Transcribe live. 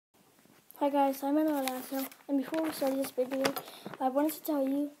Hi guys, I'm Logan, and before we start this video, I wanted to tell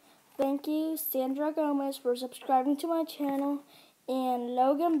you thank you Sandra Gomez for subscribing to my channel, and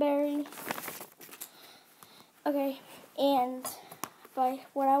Logan Berry. Okay, and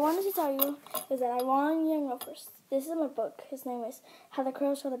what I wanted to tell you is that I won Young Offers. This is my book. His name is How the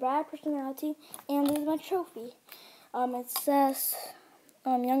Crows Have a Bad Personality, and this is my trophy. It says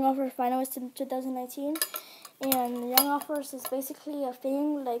Young Offers finalist in 2019. And Young Offers is basically a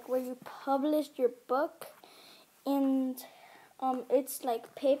thing like where you publish your book, and it's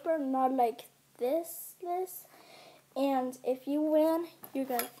like paper, not like this. And if you win, you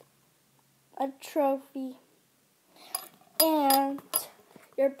get a trophy, and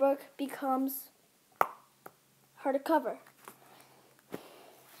your book becomes hardcover.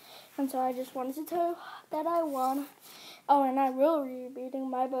 And so I just wanted to tell you that I won. Oh, and I will be reading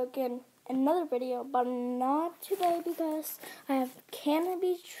my book in another video, but not today because I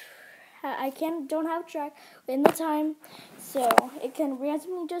don't have track in the time, so it can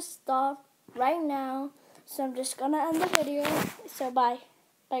randomly just stop right now. So I'm just gonna end the video. So bye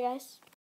guys.